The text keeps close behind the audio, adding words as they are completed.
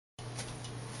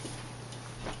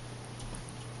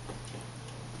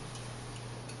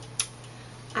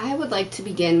would like to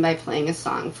begin by playing a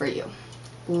song for you.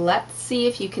 Let's see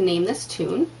if you can name this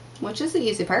tune, which is the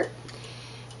easy part.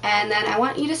 And then I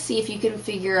want you to see if you can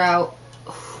figure out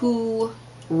who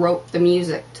wrote the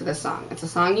music to the song. It's a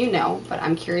song you know, but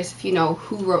I'm curious if you know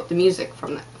who wrote the music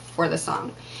for the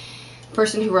song. The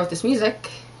person who wrote this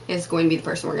music is going to be the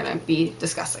person we're going to be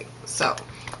discussing. So,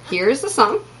 here's the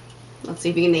song. Let's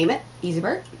see if you can name it. Easy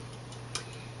part.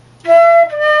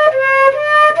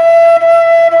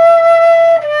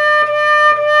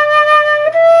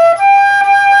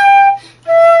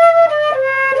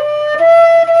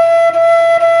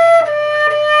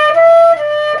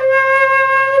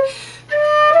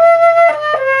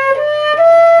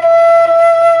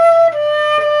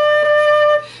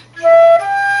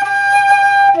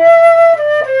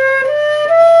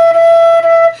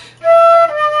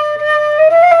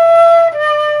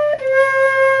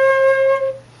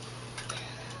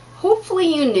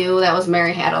 Hopefully you knew that was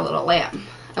Mary Had a Little Lamb.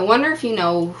 I wonder if you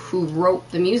know who wrote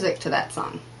the music to that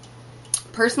song.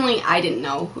 Personally, I didn't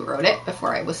know who wrote it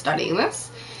before I was studying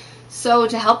this. So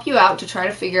to help you out to try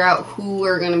to figure out who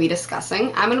we're going to be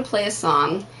discussing, I'm going to play a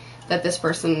song that this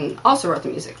person also wrote the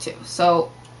music to.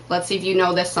 So let's see if you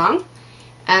know this song.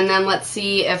 And then let's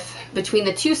see if between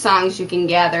the two songs you can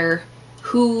gather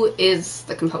who is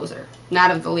the composer.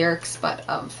 Not of the lyrics, but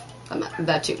of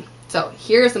the tune. So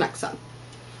here's the next song.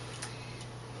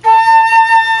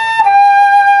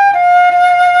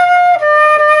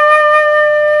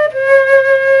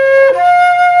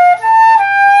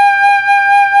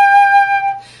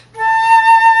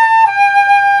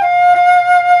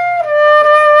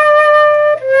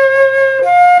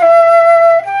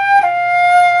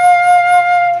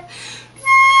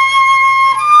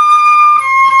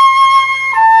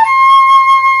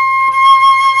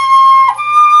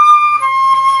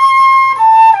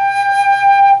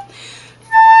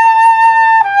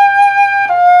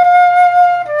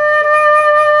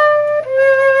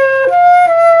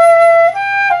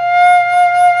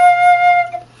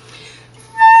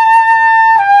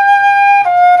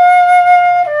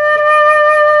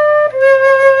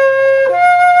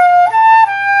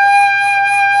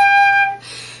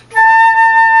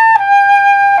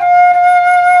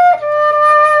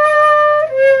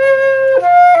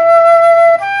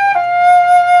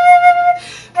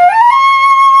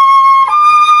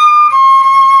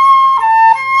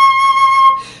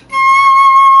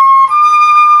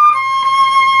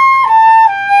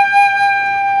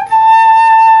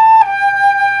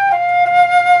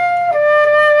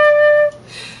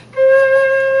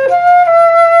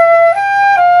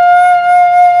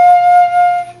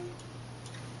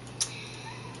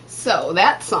 So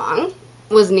that song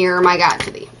was Nearer My God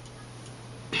to Thee.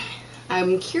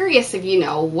 I'm curious if you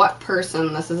know what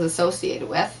person this is associated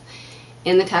with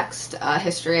in the text,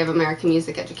 History of American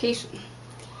Music Education.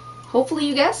 Hopefully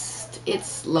you guessed,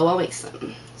 it's Lowell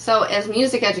Mason. So as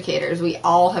music educators, we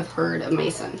all have heard of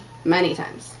Mason many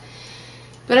times.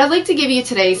 But I'd like to give you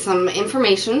today some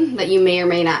information that you may or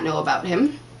may not know about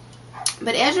him.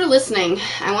 But as you're listening,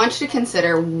 I want you to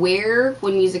consider, where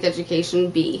would music education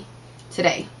be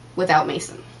today without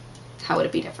Mason? How would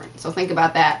it be different? So think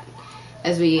about that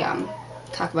as we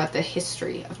talk about the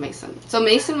history of Mason. So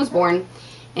Mason was born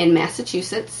in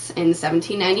Massachusetts in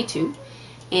 1792,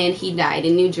 and he died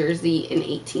in New Jersey in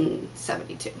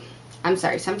 1872. I'm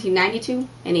sorry, 1792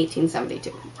 and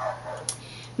 1872.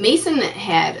 Mason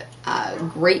had a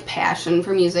great passion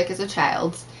for music as a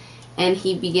child, and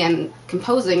he began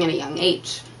composing at a young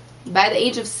age. By the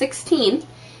age of 16,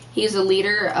 he was a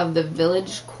leader of the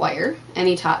village choir, and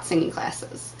he taught singing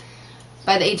classes.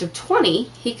 By the age of 20,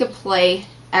 he could play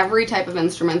every type of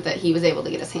instrument that he was able to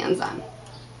get his hands on.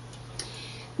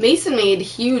 Mason made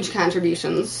huge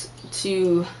contributions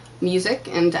to music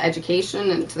and to education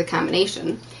and to the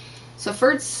combination. So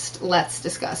first, let's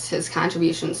discuss his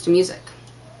contributions to music.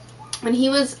 When he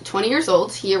was 20 years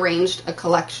old, he arranged a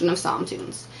collection of psalm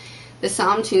tunes. The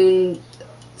Psalm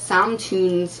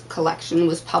Tunes collection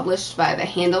was published by the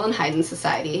Handel and Haydn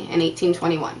Society in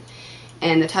 1821,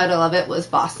 and the title of it was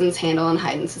Boston's Handel and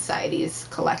Haydn Society's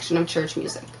Collection of Church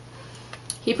Music.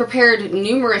 He prepared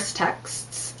numerous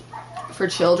texts for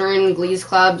children, glees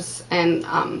clubs, and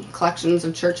collections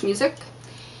of church music.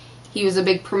 He was a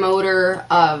big promoter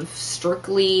of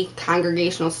strictly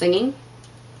congregational singing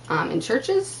in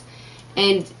churches,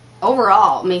 and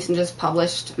overall, Mason just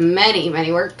published many,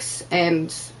 many works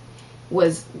and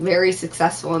was very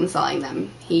successful in selling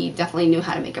them. He definitely knew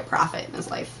how to make a profit in his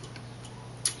life.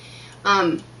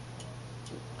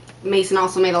 Mason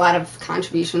also made a lot of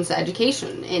contributions to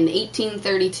education. In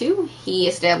 1832, he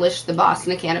established the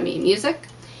Boston Academy of Music,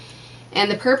 And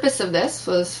the purpose of this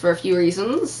was for a few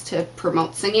reasons: to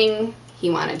promote singing. He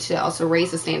wanted to also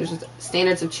raise the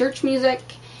standards of church music,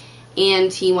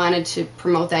 and he wanted to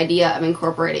promote the idea of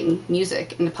incorporating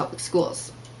music into public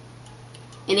schools.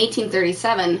 In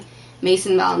 1837,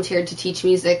 Mason volunteered to teach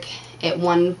music at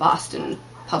one Boston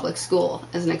public school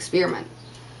as an experiment.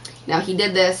 Now, he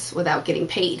did this without getting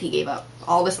paid. He gave up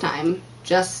all this time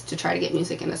just to try to get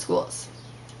music into schools.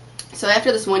 So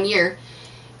after this 1 year,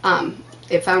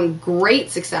 it found great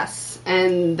success,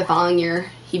 and the following year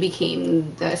he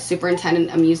became the superintendent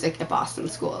of music at Boston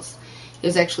schools. He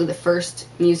was actually the first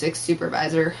music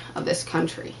supervisor of this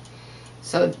country.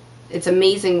 So it's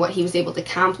amazing what he was able to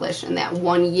accomplish in that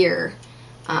 1 year.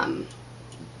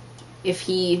 If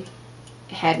he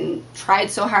hadn't tried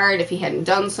so hard, if he hadn't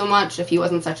done so much, if he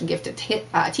wasn't such a gifted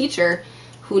teacher,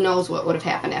 who knows what would have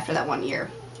happened after that 1 year.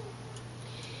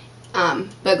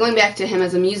 But going back to him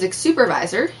as a music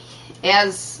supervisor,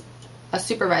 as a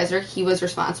supervisor, he was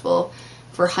responsible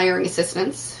for hiring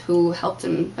assistants who helped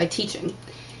him by teaching.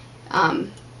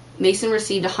 Mason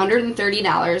received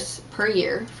 $130 per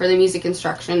year for the music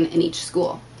instruction in each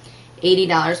school.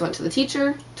 $80 went to the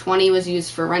teacher, $20 was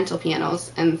used for rental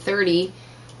pianos, and $30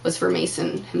 was for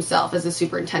Mason himself as a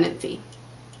superintendent fee.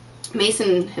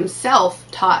 Mason himself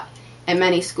taught at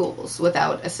many schools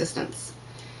without assistance.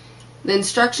 The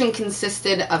instruction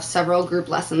consisted of several group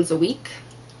lessons a week,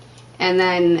 and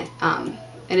then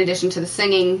in addition to the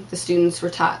singing, the students were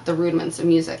taught the rudiments of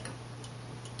music.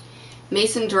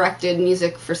 Mason directed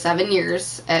music for 7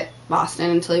 years at Boston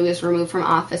until he was removed from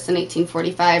office in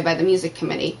 1845 by the Music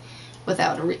Committee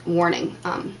without a warning.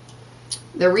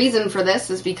 The reason for this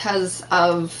is because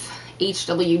of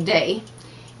H.W. Day,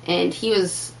 and he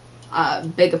was a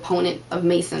big opponent of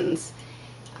Mason's.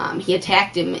 He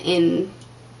attacked him in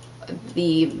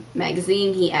the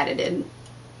magazine he edited,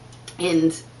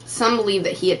 and some believe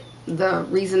that the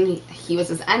reason he was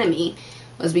his enemy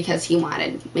was because he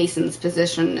wanted Mason's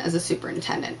position as a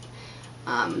superintendent,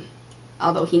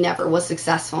 although he never was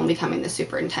successful in becoming the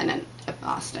superintendent of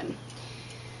Boston.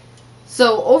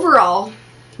 So overall,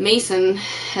 Mason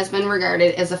has been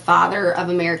regarded as a father of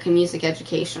American music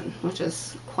education, which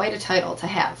is quite a title to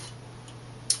have.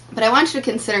 But I want you to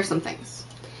consider some things.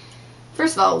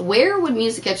 First of all, where would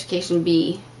music education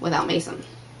be without Mason?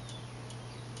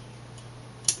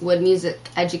 Would music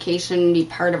education be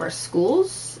part of our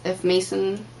schools if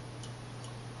Mason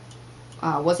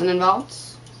wasn't involved?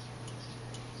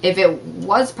 If it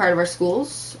was part of our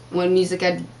schools, would music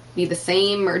ed be the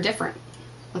same or different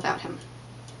without him?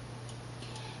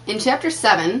 In Chapter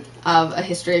 7 of A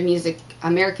History of Music,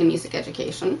 American Music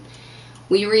Education,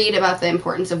 we read about the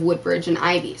importance of Woodbridge and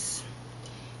Ives.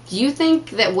 Do you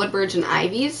think that Woodbridge and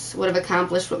Ives would have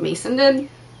accomplished what Mason did?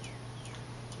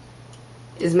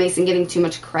 Is Mason getting too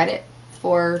much credit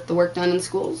for the work done in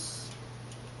schools?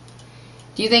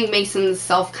 Do you think Mason's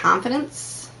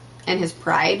self-confidence and his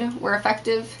pride were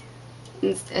effective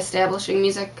in establishing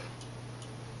music?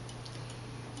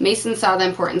 Mason saw the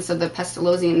importance of the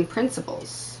Pestalozzian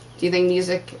principles. Do you think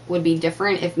music would be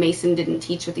different if Mason didn't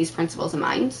teach with these principles in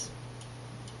mind?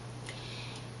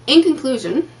 In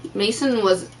conclusion, Mason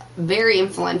was very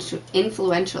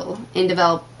influential in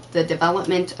the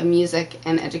development of music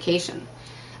and education.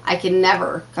 I can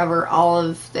never cover all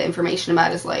of the information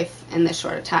about his life in this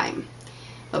short a time.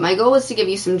 But my goal was to give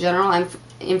you some general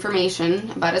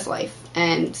information about his life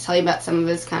and tell you about some of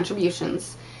his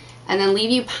contributions, and then leave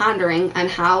you pondering on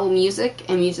how music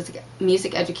and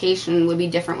music education would be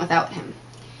different without him.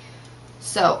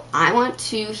 So I want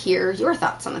to hear your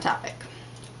thoughts on the topic.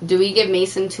 Do we give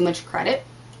Mason too much credit,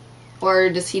 or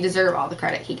does he deserve all the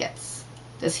credit he gets?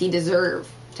 Does he deserve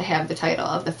to have the title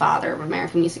of the father of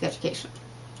American music education?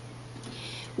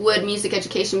 Would music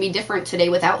education be different today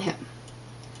without him?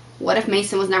 What if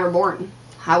Mason was never born?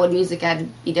 How would music ed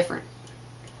be different?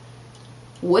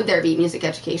 Would there be music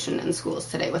education in schools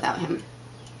today without him?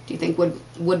 Do you think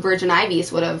Woodbridge and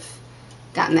Ives would have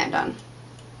gotten that done?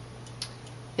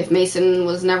 If Mason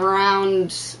was never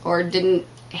around or didn't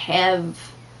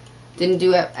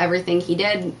do everything he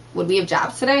did, would we have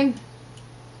jobs today?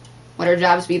 Would our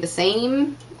jobs be the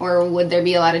same, or would there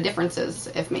be a lot of differences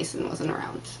if Mason wasn't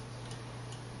around?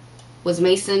 Was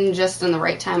Mason just in the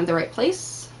right time at the right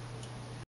place?